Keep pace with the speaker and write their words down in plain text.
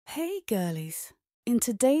Hey girlies! In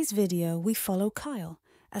today's video we follow Kyle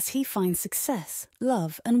as he finds success,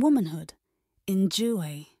 love and womanhood.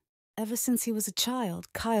 Enjoy! Ever since he was a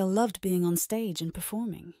child, Kyle loved being on stage and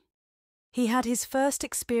performing. He had his first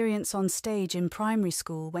experience on stage in primary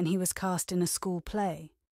school when he was cast in a school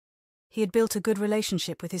play. He had built a good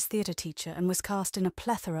relationship with his theatre teacher and was cast in a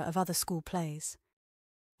plethora of other school plays.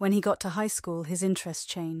 When he got to high school, his interests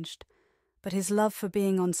changed, but his love for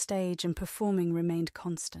being on stage and performing remained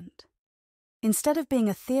constant. Instead of being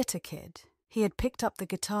a theatre kid, he had picked up the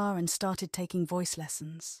guitar and started taking voice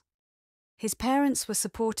lessons. His parents were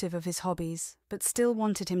supportive of his hobbies, but still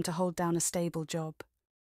wanted him to hold down a stable job.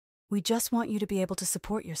 "We just want you to be able to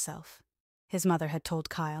support yourself," his mother had told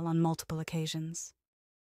Kyle on multiple occasions.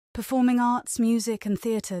 Performing arts, music and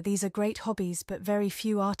theatre, these are great hobbies, but very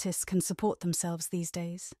few artists can support themselves these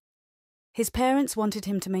days. His parents wanted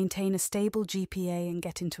him to maintain a stable GPA and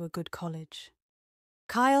get into a good college.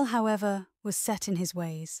 Kyle, however, was set in his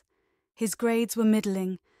ways. His grades were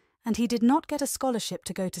middling, and he did not get a scholarship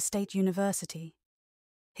to go to state university.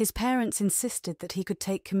 His parents insisted that he could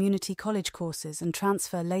take community college courses and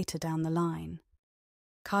transfer later down the line.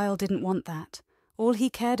 Kyle didn't want that. All he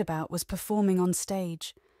cared about was performing on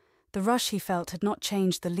stage. The rush he felt had not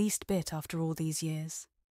changed the least bit after all these years.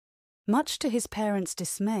 Much to his parents'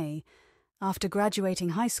 dismay, after graduating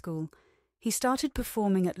high school, he started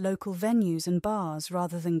performing at local venues and bars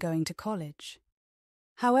rather than going to college.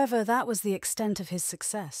 However, that was the extent of his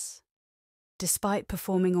success, despite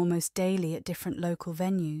performing almost daily at different local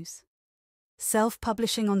venues.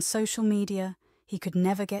 Self-publishing on social media, he could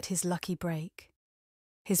never get his lucky break.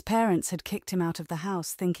 His parents had kicked him out of the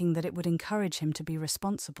house thinking that it would encourage him to be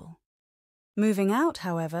responsible. Moving out,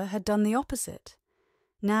 however, had done the opposite.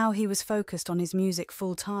 Now he was focused on his music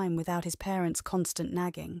full-time without his parents' constant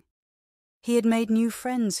nagging. He had made new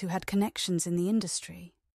friends who had connections in the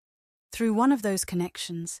industry. Through one of those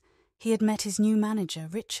connections, he had met his new manager,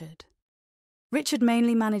 Richard. Richard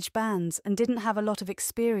mainly managed bands and didn't have a lot of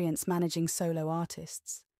experience managing solo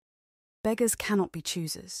artists. Beggars cannot be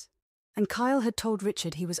choosers, and Kyle had told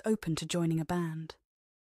Richard he was open to joining a band.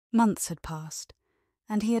 Months had passed,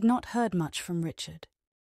 and he had not heard much from Richard.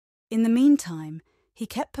 In the meantime, he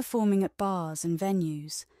kept performing at bars and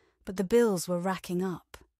venues, but the bills were racking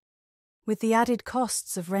up. With the added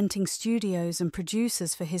costs of renting studios and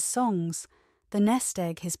producers for his songs, the nest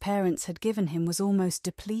egg his parents had given him was almost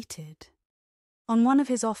depleted. On one of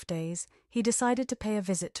his off days, he decided to pay a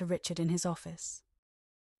visit to Richard in his office.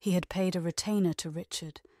 He had paid a retainer to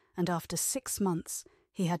Richard, and after 6 months,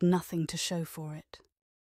 he had nothing to show for it.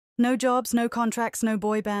 No jobs, no contracts, no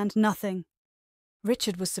boy band, nothing.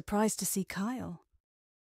 Richard was surprised to see Kyle.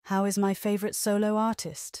 "How is my favourite solo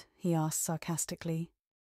artist?" he asked sarcastically.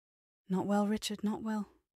 "Not well, Richard, not well.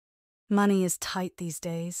 Money is tight these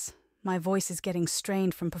days. My voice is getting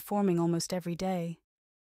strained from performing almost every day."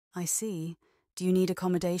 "I see. Do you need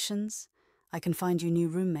accommodations? I can find you new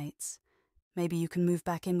roommates. Maybe you can move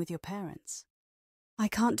back in with your parents." "I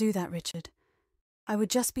can't do that, Richard. I would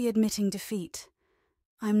just be admitting defeat.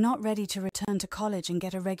 I'm not ready to return to college and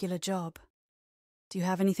get a regular job." "Do you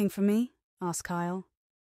have anything for me?" asked Kyle.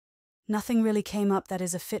 "Nothing really came up that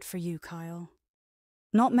is a fit for you, Kyle.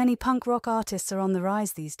 Not many punk rock artists are on the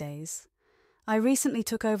rise these days. I recently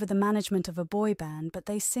took over the management of a boy band, but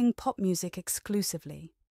they sing pop music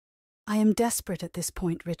exclusively. I am desperate at this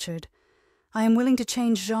point, Richard. I am willing to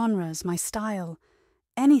change genres, my style,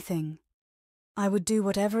 anything. I would do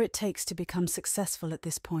whatever it takes to become successful at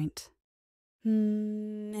this point."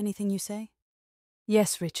 Anything you say?"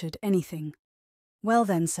 "Yes, Richard, anything." "Well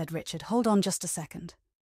then," said Richard, "hold on just a second."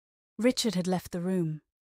 Richard had left the room.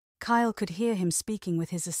 Kyle could hear him speaking with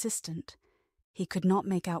his assistant. He could not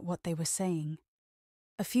make out what they were saying.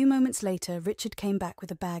 A few moments later, Richard came back with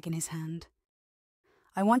a bag in his hand.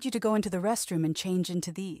 "I want you to go into the restroom and change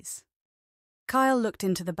into these." Kyle looked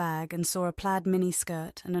into the bag and saw a plaid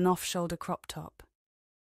mini-skirt and an off-shoulder crop top.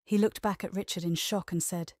 He looked back at Richard in shock and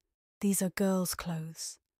said, "These are girls'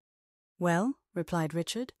 clothes." "Well," replied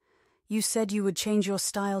Richard, "you said you would change your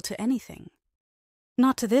style to anything."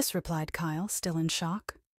 "Not to this," replied Kyle, still in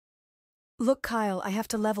shock. "Look, Kyle, I have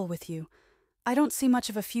to level with you. I don't see much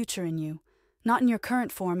of a future in you, not in your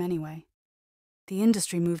current form anyway. The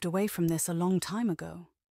industry moved away from this a long time ago.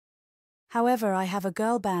 However, I have a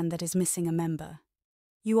girl band that is missing a member.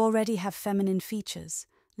 You already have feminine features,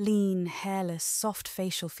 lean, hairless, soft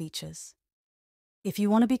facial features. If you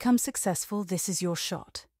want to become successful, this is your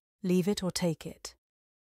shot. Leave it or take it."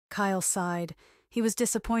 Kyle sighed. He was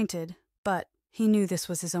disappointed, but he knew this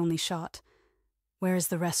was his only shot. "Where is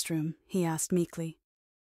the restroom?" he asked meekly.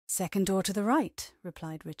 "Second door to the right,"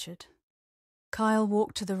 replied Richard. Kyle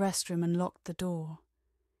walked to the restroom and locked the door.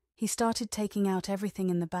 He started taking out everything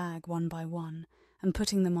in the bag one by one and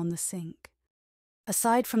putting them on the sink.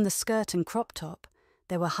 Aside from the skirt and crop top,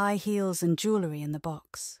 there were high heels and jewelry in the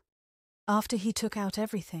box. After he took out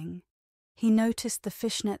everything, he noticed the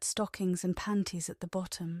fishnet stockings and panties at the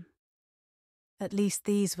bottom. At least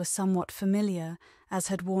these were somewhat familiar, as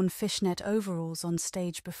had worn fishnet overalls on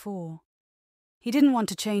stage before. He didn't want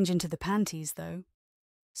to change into the panties, though.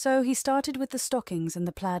 So he started with the stockings and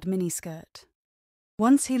the plaid miniskirt.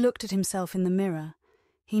 Once he looked at himself in the mirror,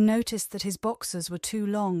 he noticed that his boxers were too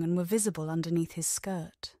long and were visible underneath his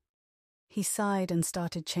skirt. He sighed and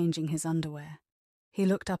started changing his underwear. He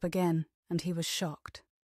looked up again, and he was shocked.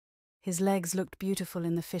 His legs looked beautiful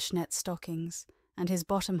in the fishnet stockings, and his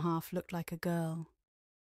bottom half looked like a girl.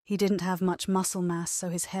 He didn't have much muscle mass, so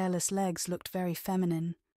his hairless legs looked very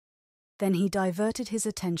feminine. Then he diverted his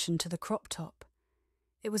attention to the crop top.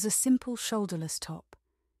 It was a simple shoulderless top.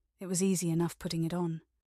 It was easy enough putting it on.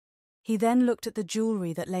 He then looked at the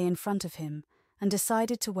jewelry that lay in front of him and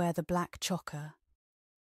decided to wear the black choker.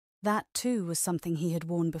 That, too, was something he had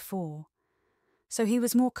worn before, so he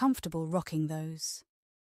was more comfortable rocking those.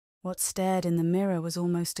 What stared in the mirror was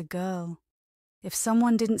almost a girl. If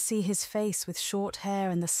someone didn't see his face with short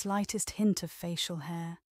hair and the slightest hint of facial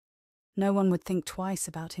hair, no one would think twice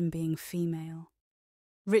about him being female.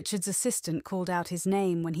 Richard's assistant called out his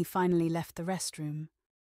name when he finally left the restroom.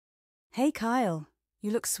 "Hey, Kyle,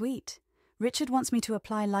 you look sweet. Richard wants me to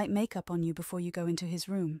apply light makeup on you before you go into his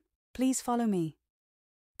room. Please follow me."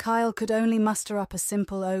 Kyle could only muster up a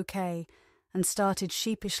simple okay and started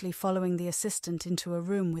sheepishly following the assistant into a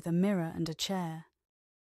room with a mirror and a chair.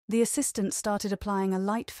 The assistant started applying a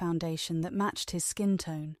light foundation that matched his skin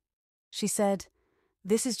tone. She said,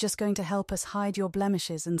 "This is just going to help us hide your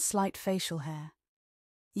blemishes and slight facial hair.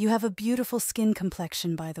 You have a beautiful skin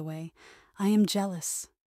complexion, by the way. I am jealous."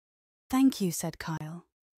 "Thank you," said Kyle.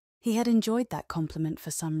 He had enjoyed that compliment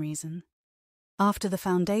for some reason. After the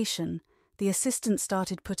foundation, the assistant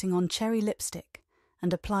started putting on cherry lipstick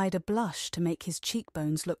and applied a blush to make his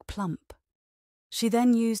cheekbones look plump. She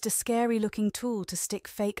then used a scary-looking tool to stick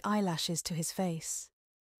fake eyelashes to his face.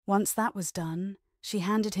 Once that was done, she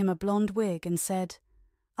handed him a blonde wig and said,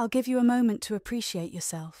 "I'll give you a moment to appreciate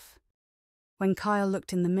yourself." When Kyle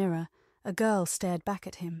looked in the mirror, a girl stared back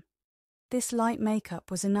at him. This light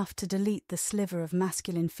makeup was enough to delete the sliver of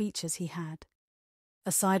masculine features he had.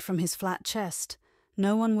 Aside from his flat chest,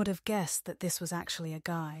 no one would have guessed that this was actually a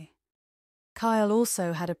guy. Kyle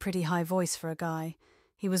also had a pretty high voice for a guy.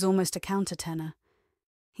 He was almost a countertenor.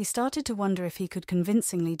 He started to wonder if he could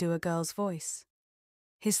convincingly do a girl's voice.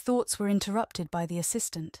 His thoughts were interrupted by the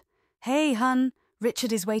assistant. "Hey, hun,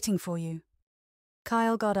 Richard is waiting for you."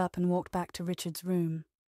 Kyle got up and walked back to Richard's room.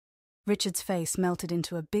 Richard's face melted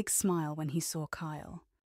into a big smile when he saw Kyle.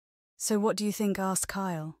 "So what do you think?" asked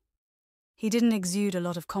Kyle. He didn't exude a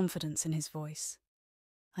lot of confidence in his voice.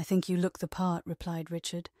 "I think you look the part," replied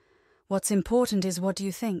Richard. "What's important is, what do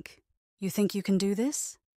you think? You think you can do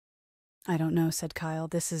this?" "I don't know," said Kyle.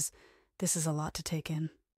 This is a lot to take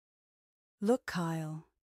in." "Look, Kyle,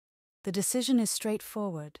 the decision is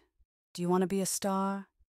straightforward. Do you want to be a star?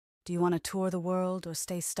 Do you want to tour the world or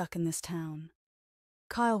stay stuck in this town?"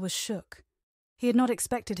 Kyle was shook. He had not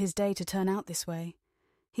expected his day to turn out this way.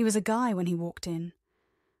 He was a guy when he walked in.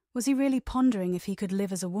 Was he really pondering if he could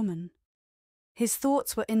live as a woman? His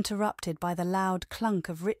thoughts were interrupted by the loud clunk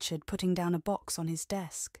of Richard putting down a box on his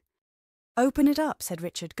desk. "Open it up," said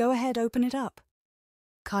Richard. "Go ahead, open it up."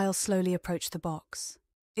 Kyle slowly approached the box.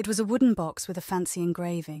 It was a wooden box with a fancy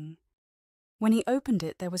engraving. When he opened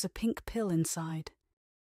it, there was a pink pill inside.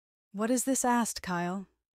 "What is this?" asked Kyle.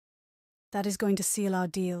 "That is going to seal our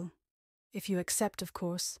deal. If you accept, of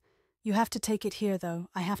course. You have to take it here, though.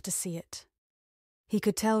 I have to see it." He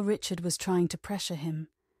could tell Richard was trying to pressure him.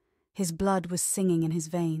 His blood was singing in his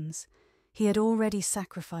veins. He had already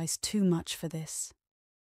sacrificed too much for this.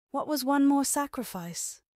 What was one more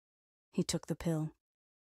sacrifice? He took the pill.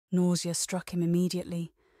 Nausea struck him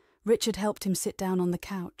immediately. Richard helped him sit down on the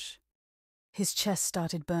couch. His chest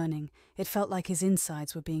started burning. It felt like his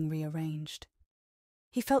insides were being rearranged.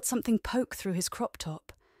 He felt something poke through his crop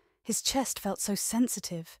top. His chest felt so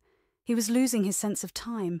sensitive. He was losing his sense of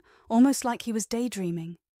time, almost like he was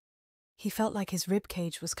daydreaming. He felt like his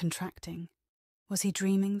ribcage was contracting. Was he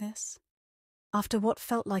dreaming this? After what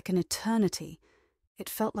felt like an eternity, it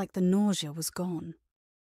felt like the nausea was gone.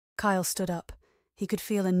 Kyle stood up. He could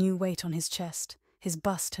feel a new weight on his chest. His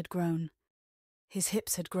bust had grown. His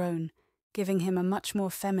hips had grown, giving him a much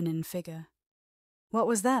more feminine figure. What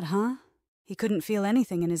was that, huh? He couldn't feel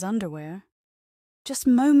anything in his underwear. Just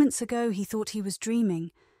moments ago he thought he was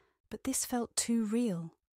dreaming, but this felt too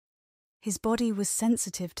real. His body was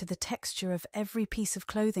sensitive to the texture of every piece of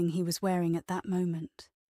clothing he was wearing at that moment.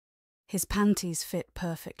 His panties fit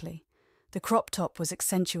perfectly. The crop top was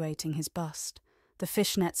accentuating his bust. The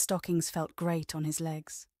fishnet stockings felt great on his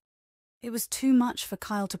legs. It was too much for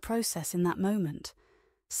Kyle to process in that moment.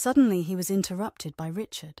 Suddenly he was interrupted by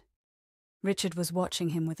Richard. Richard was watching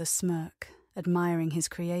him with a smirk, admiring his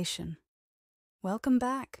creation. "Welcome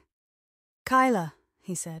back." "Kyla,"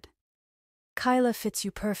 he said. "Kyla fits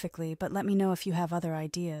you perfectly, but let me know if you have other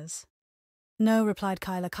ideas." "No," replied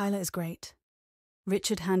Kyla. "Kyla is great."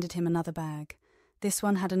 Richard handed him another bag. This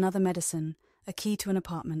one had another medicine, a key to an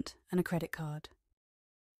apartment, and a credit card.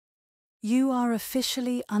 "You are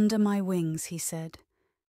officially under my wings," he said.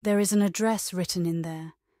 "There is an address written in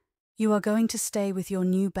there. You are going to stay with your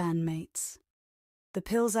new bandmates." The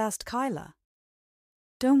pills asked Kyla.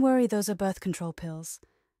 "Don't worry, those are birth control pills.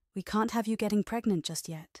 We can't have you getting pregnant just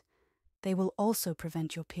yet. They will also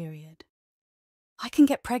prevent your period." "I can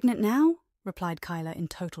get pregnant now?" replied Kyla in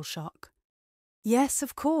total shock. "Yes,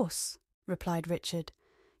 of course," replied Richard.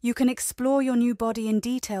 "You can explore your new body in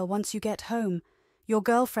detail once you get home. Your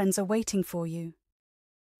girlfriends are waiting for you.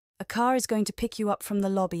 A car is going to pick you up from the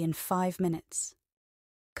lobby in 5 minutes."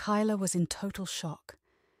 Kyla was in total shock.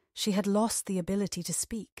 She had lost the ability to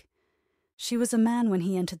speak. She was a man when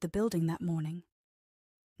he entered the building that morning.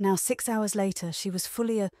 Now 6 hours later, she was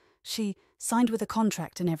she signed with a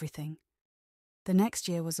contract and everything. The next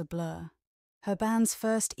year was a blur. Her band's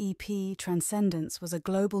first EP, Transcendence, was a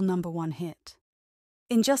global #1 hit.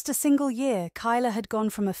 In just a single year, Kyla had gone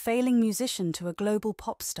from a failing musician to a global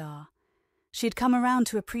pop star. She had come around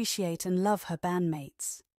to appreciate and love her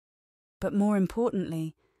bandmates. But more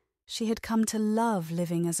importantly, she had come to love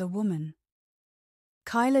living as a woman.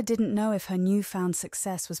 Kyla didn't know if her newfound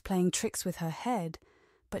success was playing tricks with her head,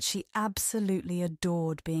 but she absolutely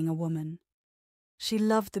adored being a woman. She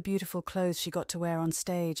loved the beautiful clothes she got to wear on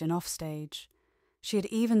stage and off stage. She had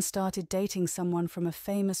even started dating someone from a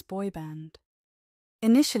famous boy band.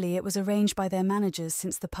 Initially, it was arranged by their managers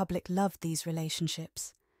since the public loved these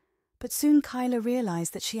relationships. But soon Kyla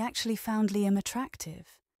realized that she actually found Liam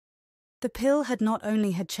attractive. The pill had not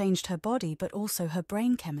only changed her body, but also her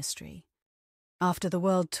brain chemistry. After the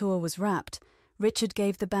world tour was wrapped, Richard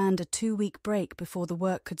gave the band a 2-week break before the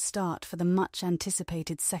work could start for the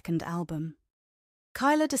much-anticipated second album.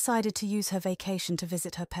 Kyla decided to use her vacation to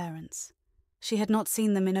visit her parents. She had not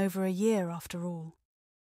seen them in over a year, after all.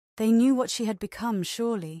 They knew what she had become,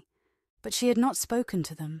 surely, but she had not spoken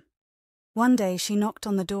to them. One day she knocked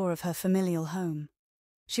on the door of her familial home.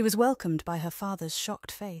 She was welcomed by her father's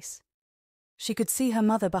shocked face. She could see her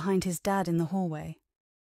mother behind his dad in the hallway.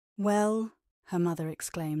 "Well," her mother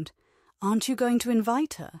exclaimed, "aren't you going to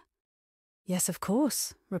invite her?" "Yes, of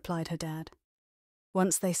course," replied her dad.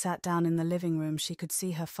 Once they sat down in the living room, she could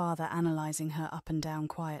see her father analyzing her up and down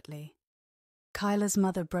quietly. Kyla's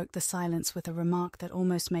mother broke the silence with a remark that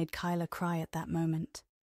almost made Kyla cry at that moment.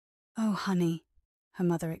 "Oh, honey," her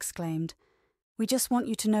mother exclaimed, "we just want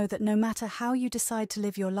you to know that no matter how you decide to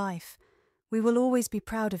live your life, we will always be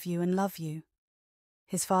proud of you and love you."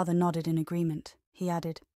 His father nodded in agreement. He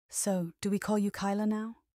added, "So, do we call you Kyla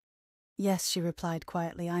now?" "Yes," she replied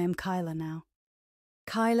quietly, "I am Kyla now."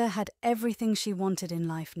 Kyla had everything she wanted in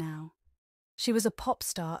life now. She was a pop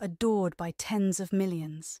star adored by tens of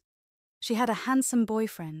millions. She had a handsome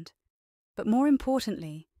boyfriend, but more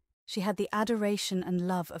importantly, she had the adoration and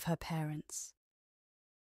love of her parents.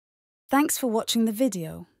 Thanks for watching the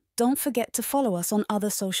video. Don't forget to follow us on other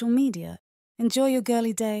social media. Enjoy your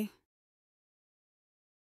girly day.